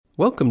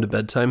Welcome to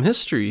Bedtime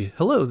History.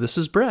 Hello, this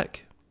is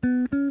Breck.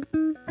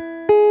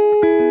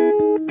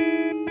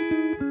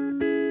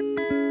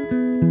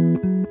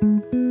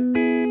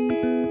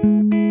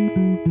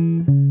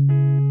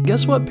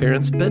 Guess what,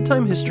 parents?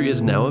 Bedtime History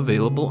is now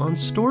available on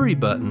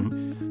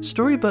Storybutton.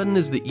 Storybutton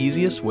is the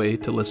easiest way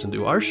to listen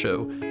to our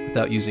show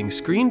without using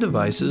screen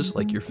devices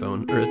like your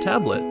phone or a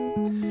tablet.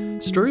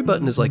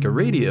 Storybutton is like a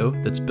radio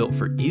that's built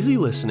for easy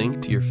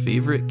listening to your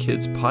favorite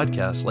kids'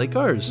 podcasts like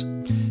ours.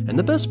 And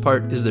the best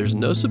part is there's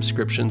no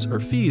subscriptions or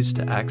fees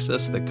to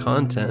access the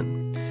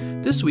content.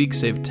 This week,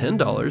 save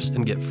 $10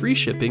 and get free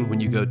shipping when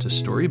you go to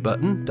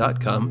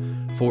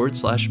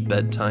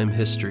storybutton.com/bedtime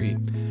history.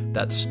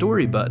 That's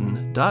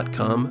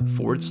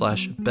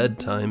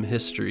storybutton.com/bedtime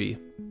history.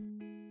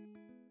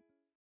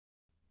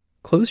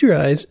 Close your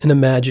eyes and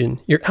imagine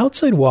you're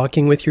outside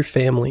walking with your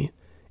family.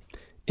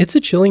 It's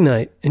a chilly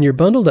night and you're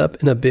bundled up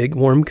in a big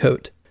warm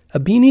coat, a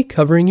beanie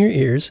covering your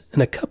ears,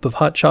 and a cup of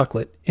hot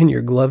chocolate in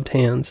your gloved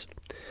hands.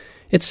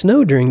 It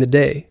snowed during the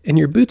day and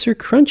your boots are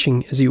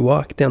crunching as you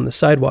walk down the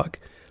sidewalk,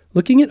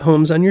 looking at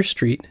homes on your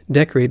street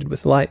decorated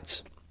with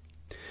lights.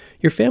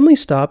 Your family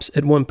stops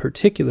at one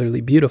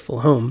particularly beautiful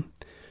home.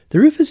 The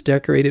roof is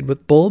decorated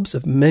with bulbs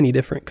of many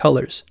different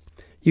colors.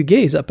 You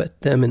gaze up at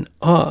them in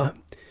awe.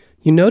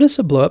 You notice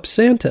a blow-up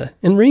Santa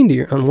and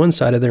reindeer on one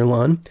side of their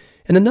lawn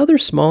and another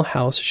small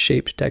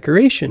house-shaped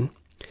decoration.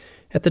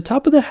 At the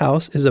top of the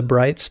house is a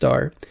bright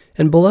star,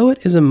 and below it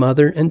is a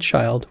mother and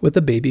child with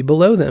a baby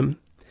below them.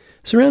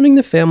 Surrounding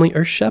the family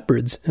are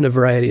shepherds and a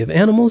variety of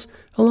animals,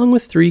 along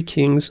with 3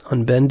 kings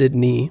on bended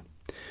knee.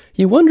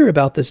 You wonder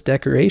about this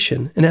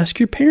decoration and ask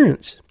your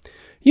parents.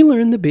 You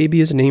learn the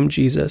baby is named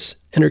Jesus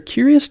and are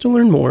curious to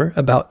learn more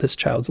about this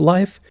child's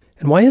life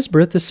and why his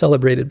birth is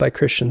celebrated by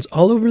Christians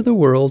all over the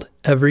world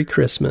every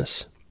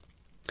Christmas.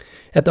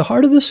 At the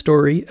heart of the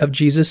story of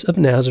Jesus of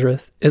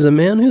Nazareth is a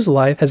man whose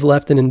life has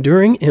left an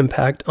enduring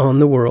impact on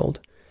the world.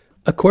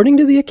 According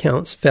to the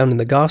accounts found in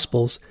the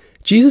Gospels,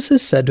 Jesus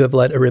is said to have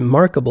led a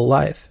remarkable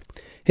life.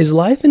 His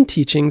life and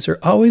teachings are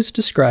always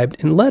described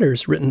in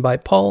letters written by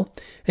Paul,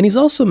 and he's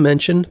also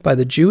mentioned by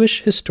the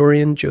Jewish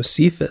historian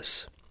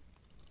Josephus.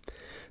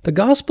 The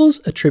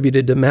Gospels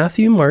attributed to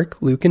Matthew,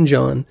 Mark, Luke, and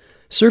John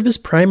serve as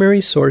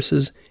primary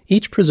sources,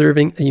 each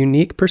preserving a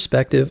unique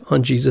perspective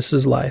on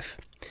Jesus' life.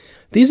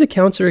 These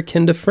accounts are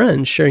akin to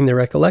friends sharing their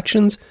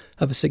recollections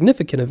of a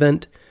significant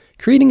event,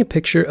 creating a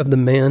picture of the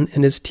man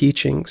and his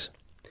teachings.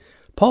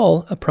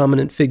 Paul, a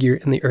prominent figure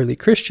in the early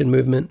Christian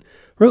movement,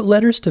 wrote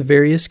letters to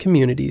various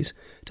communities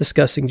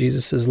discussing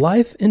Jesus'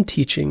 life and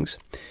teachings.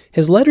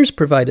 His letters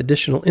provide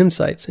additional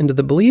insights into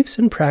the beliefs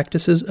and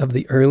practices of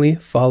the early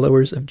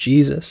followers of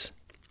Jesus.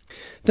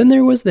 Then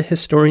there was the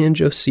historian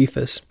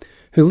Josephus,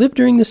 who lived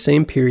during the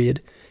same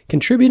period,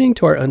 contributing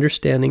to our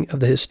understanding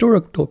of the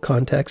historical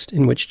context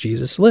in which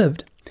Jesus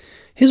lived.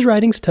 His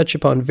writings touch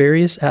upon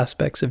various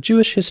aspects of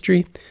Jewish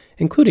history,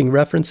 including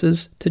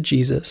references to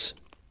Jesus.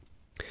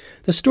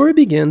 The story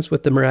begins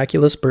with the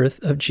miraculous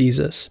birth of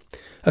Jesus.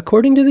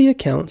 According to the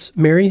accounts,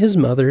 Mary, his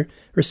mother,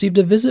 received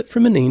a visit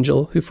from an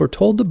angel who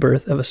foretold the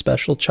birth of a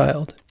special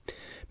child.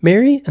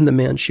 Mary and the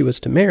man she was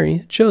to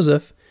marry,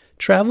 Joseph,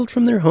 traveled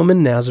from their home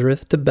in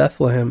Nazareth to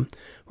Bethlehem,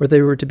 where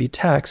they were to be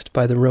taxed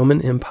by the Roman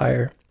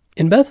Empire.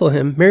 In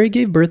Bethlehem, Mary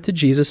gave birth to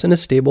Jesus in a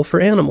stable for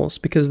animals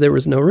because there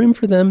was no room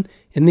for them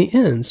in the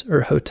inns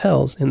or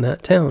hotels in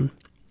that town.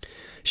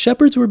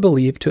 Shepherds were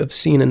believed to have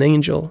seen an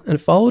angel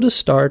and followed a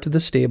star to the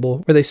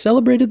stable where they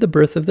celebrated the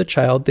birth of the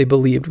child they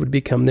believed would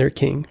become their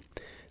king.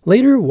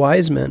 Later,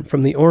 wise men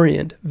from the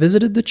Orient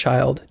visited the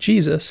child,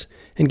 Jesus,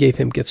 and gave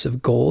him gifts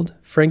of gold,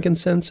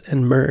 frankincense,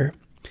 and myrrh.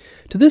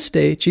 To this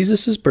day,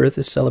 Jesus' birth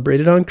is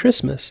celebrated on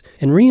Christmas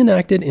and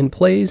reenacted in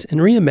plays and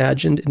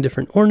reimagined in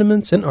different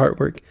ornaments and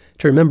artwork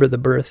to remember the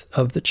birth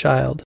of the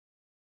child.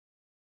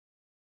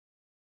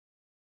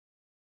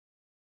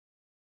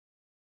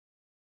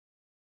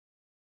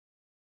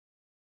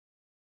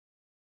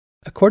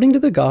 According to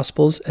the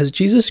Gospels, as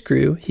Jesus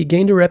grew, he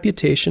gained a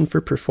reputation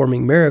for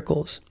performing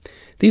miracles.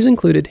 These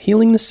included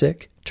healing the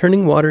sick,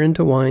 turning water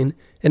into wine,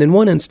 and in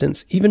one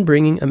instance, even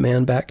bringing a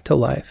man back to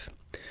life.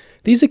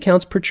 These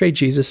accounts portray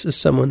Jesus as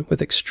someone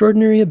with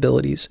extraordinary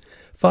abilities,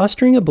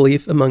 fostering a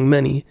belief among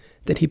many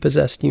that he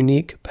possessed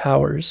unique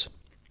powers.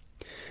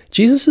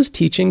 Jesus'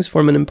 teachings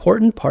form an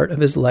important part of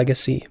his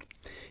legacy.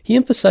 He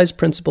emphasized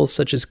principles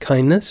such as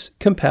kindness,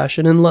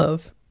 compassion, and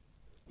love.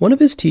 One of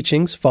his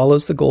teachings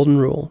follows the golden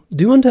rule,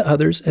 do unto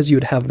others as you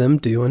would have them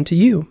do unto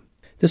you.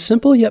 This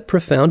simple yet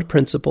profound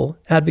principle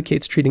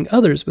advocates treating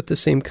others with the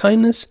same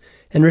kindness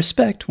and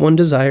respect one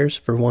desires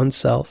for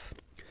oneself.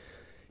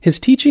 His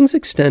teachings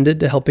extended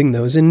to helping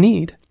those in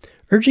need,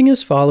 urging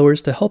his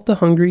followers to help the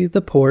hungry,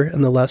 the poor,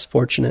 and the less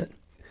fortunate.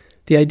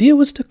 The idea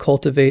was to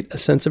cultivate a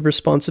sense of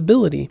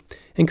responsibility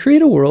and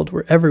create a world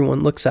where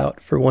everyone looks out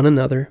for one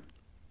another.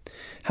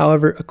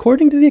 However,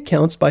 according to the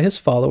accounts by his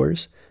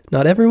followers,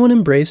 not everyone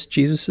embraced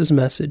Jesus'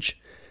 message.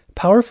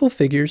 Powerful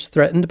figures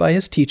threatened by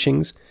his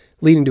teachings,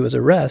 leading to his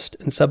arrest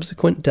and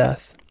subsequent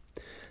death.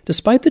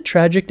 Despite the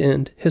tragic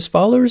end, his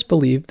followers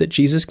believed that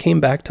Jesus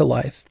came back to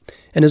life,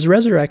 and his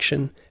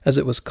resurrection, as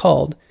it was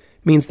called,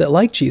 means that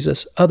like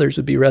Jesus, others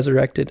would be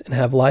resurrected and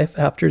have life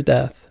after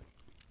death.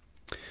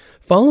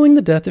 Following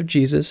the death of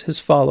Jesus, his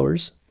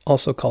followers,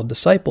 also called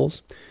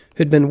disciples, who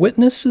had been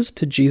witnesses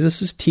to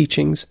Jesus'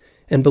 teachings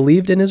and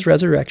believed in his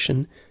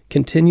resurrection,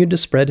 continued to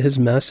spread his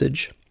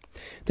message.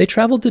 They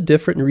traveled to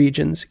different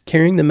regions,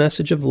 carrying the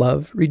message of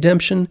love,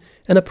 redemption,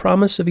 and a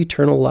promise of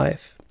eternal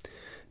life.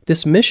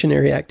 This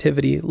missionary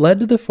activity led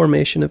to the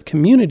formation of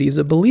communities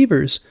of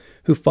believers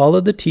who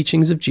followed the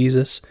teachings of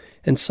Jesus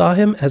and saw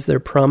him as their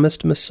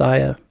promised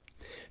Messiah.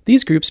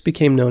 These groups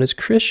became known as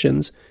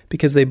Christians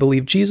because they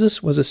believed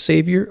Jesus was a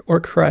Savior or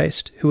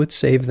Christ who would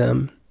save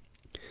them.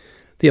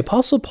 The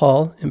Apostle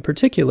Paul, in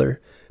particular,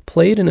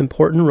 played an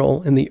important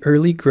role in the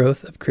early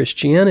growth of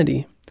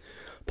Christianity.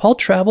 Paul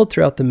traveled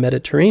throughout the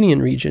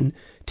Mediterranean region,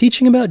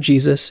 teaching about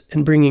Jesus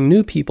and bringing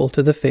new people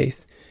to the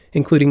faith,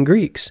 including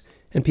Greeks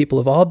and people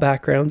of all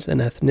backgrounds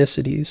and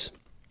ethnicities.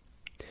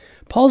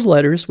 Paul's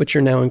letters, which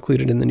are now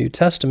included in the New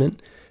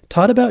Testament,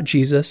 taught about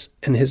Jesus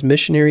and his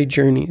missionary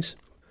journeys.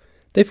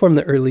 They form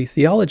the early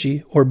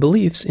theology or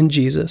beliefs in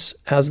Jesus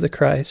as the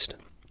Christ.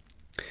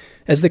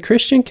 As the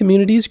Christian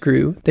communities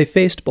grew, they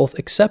faced both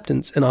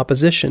acceptance and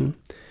opposition.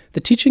 The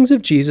teachings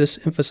of Jesus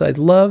emphasized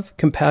love,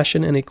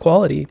 compassion, and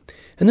equality,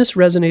 and this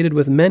resonated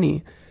with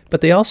many,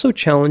 but they also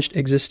challenged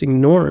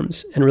existing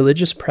norms and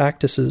religious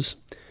practices.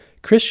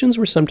 Christians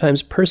were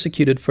sometimes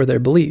persecuted for their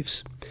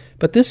beliefs,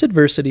 but this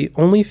adversity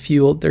only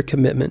fueled their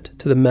commitment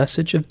to the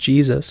message of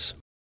Jesus.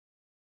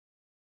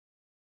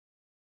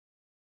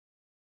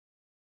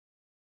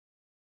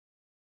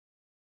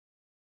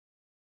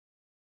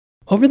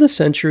 Over the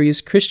centuries,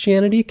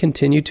 Christianity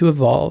continued to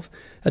evolve,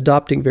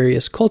 adopting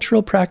various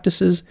cultural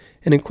practices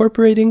and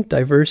incorporating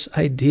diverse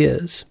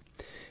ideas.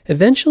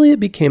 Eventually, it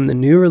became the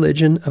new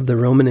religion of the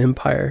Roman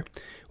Empire,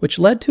 which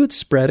led to its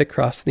spread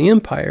across the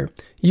empire,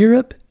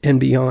 Europe, and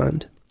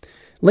beyond.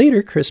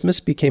 Later, Christmas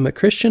became a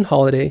Christian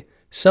holiday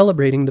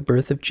celebrating the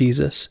birth of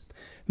Jesus.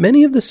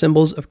 Many of the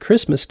symbols of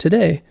Christmas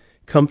today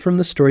come from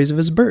the stories of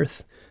his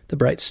birth, the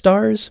bright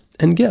stars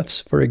and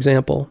gifts, for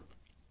example.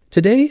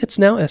 Today, it's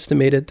now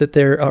estimated that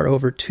there are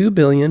over 2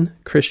 billion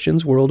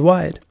Christians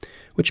worldwide,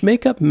 which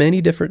make up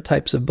many different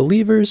types of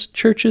believers,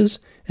 churches,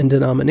 and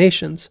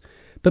denominations,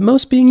 but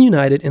most being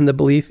united in the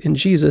belief in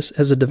Jesus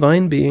as a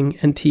divine being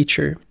and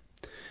teacher.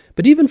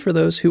 But even for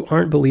those who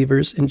aren't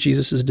believers in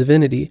Jesus'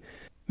 divinity,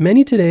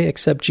 many today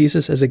accept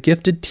Jesus as a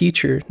gifted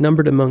teacher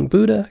numbered among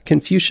Buddha,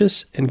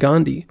 Confucius, and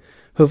Gandhi,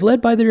 who have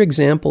led by their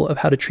example of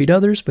how to treat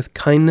others with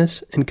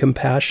kindness and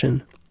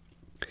compassion.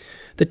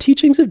 The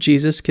teachings of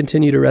Jesus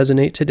continue to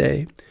resonate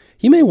today.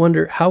 You may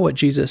wonder how what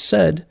Jesus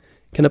said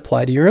can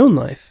apply to your own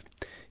life.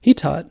 He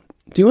taught,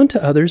 "Do unto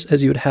others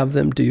as you would have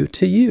them do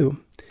to you."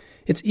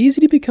 It's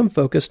easy to become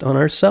focused on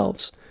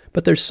ourselves,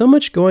 but there's so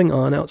much going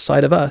on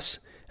outside of us,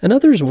 and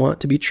others want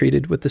to be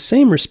treated with the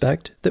same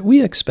respect that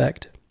we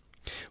expect.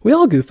 We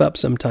all goof up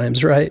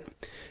sometimes, right?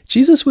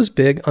 Jesus was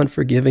big on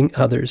forgiving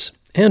others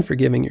and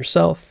forgiving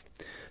yourself.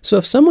 So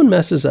if someone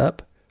messes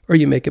up or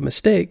you make a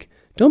mistake,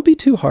 don't be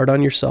too hard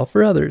on yourself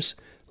or others.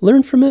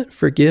 Learn from it,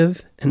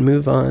 forgive, and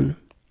move on.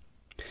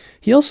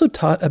 He also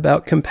taught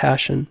about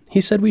compassion.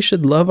 He said we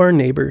should love our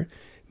neighbor,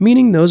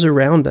 meaning those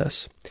around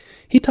us.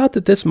 He taught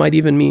that this might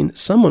even mean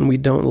someone we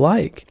don't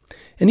like,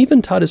 and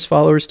even taught his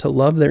followers to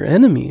love their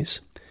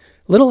enemies.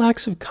 Little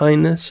acts of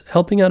kindness,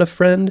 helping out a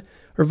friend,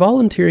 or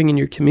volunteering in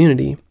your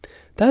community,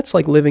 that's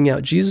like living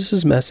out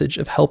Jesus' message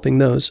of helping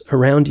those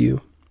around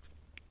you.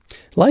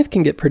 Life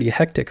can get pretty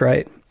hectic,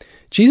 right?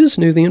 Jesus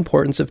knew the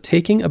importance of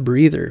taking a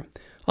breather.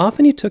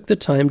 Often he took the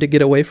time to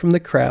get away from the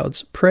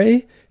crowds,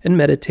 pray, and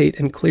meditate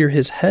and clear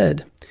his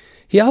head.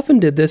 He often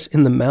did this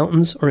in the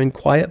mountains or in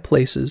quiet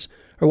places,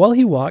 or while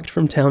he walked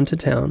from town to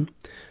town.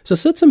 So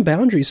set some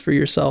boundaries for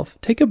yourself,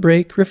 take a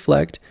break,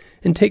 reflect,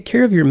 and take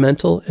care of your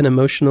mental and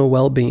emotional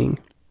well-being.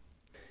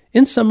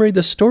 In summary,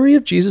 the story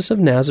of Jesus of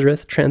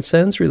Nazareth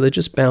transcends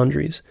religious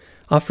boundaries,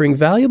 offering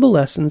valuable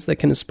lessons that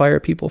can inspire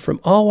people from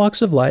all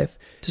walks of life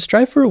to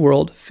strive for a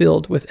world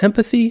filled with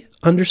empathy,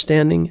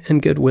 understanding,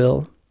 and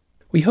goodwill.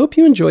 We hope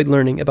you enjoyed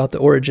learning about the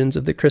origins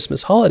of the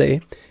Christmas holiday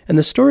and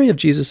the story of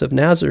Jesus of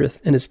Nazareth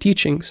and his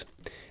teachings.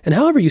 And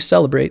however you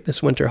celebrate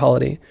this winter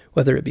holiday,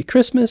 whether it be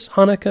Christmas,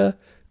 Hanukkah,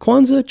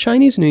 Kwanzaa,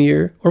 Chinese New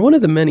Year, or one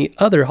of the many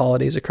other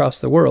holidays across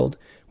the world,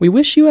 we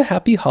wish you a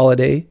happy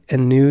holiday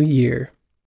and New Year.